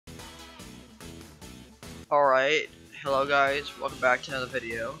Alright, hello guys, welcome back to another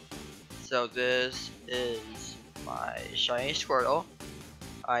video. So this is my shiny Squirtle.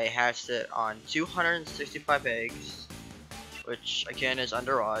 I hatched it on 265 eggs, which again is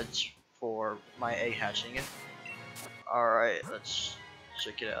under odds for my egg hatching. Alright, let's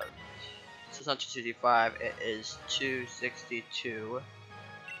check it out. So it's not 265, it is 262.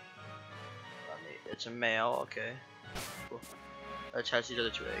 It's a male, okay. Cool. Let's hatch these other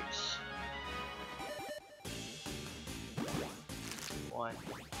two eggs. 1,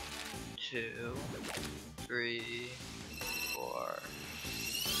 2, 3, 4.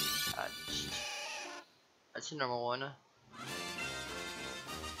 That's a normal one.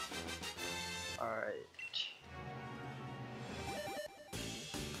 Alright.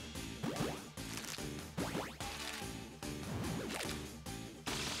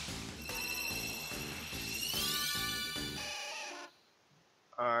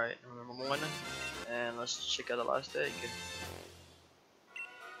 Alright, number 1. And let's check out the last egg.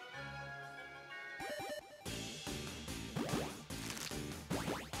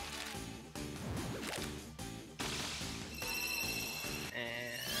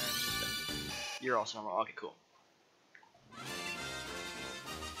 You're also normal. Okay, cool.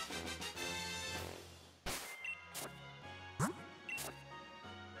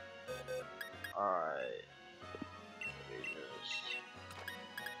 Alright.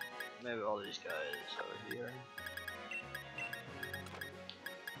 Maybe all these guys over here.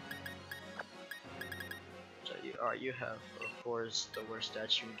 So alright, you have, of course, the worst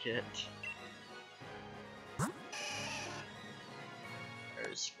stats you can get.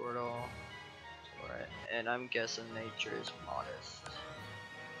 There's Squirtle. Alright, and I'm guessing nature is modest.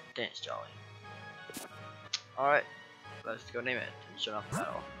 Dance Jolly. Alright, let's go name it and shut off the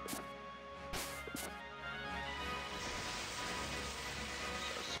battle. So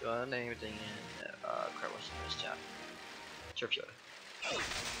let's go name everything in crap, what's in this town? Turffield.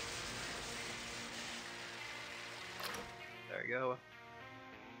 There we go.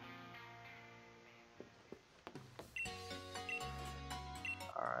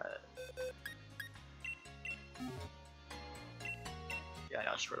 Alright. Yeah, I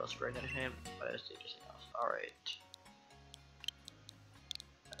know Squirtle's great at him, but let's do something else. Alright.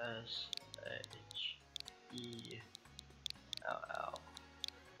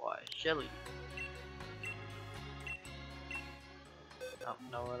 S-H-E-L-L-Y. Shelly. Oh,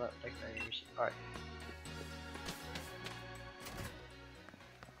 no, we're not like names. Alright.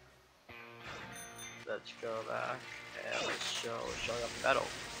 Let's go back and let's show up the battle.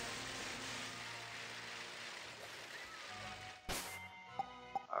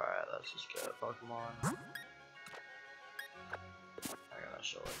 Let's just get a Pokemon. I gotta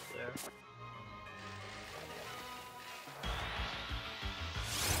show it there.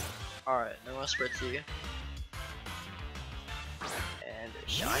 Alright, now let's spread to you. And a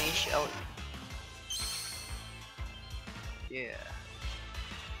shiny Shelly. Yeah.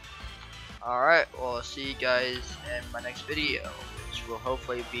 Alright, well, I'll see you guys in my next video, which will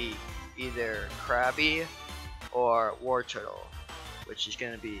hopefully be either Krabby or War Turtle, which is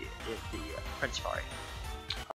going to be in the Prince Safari.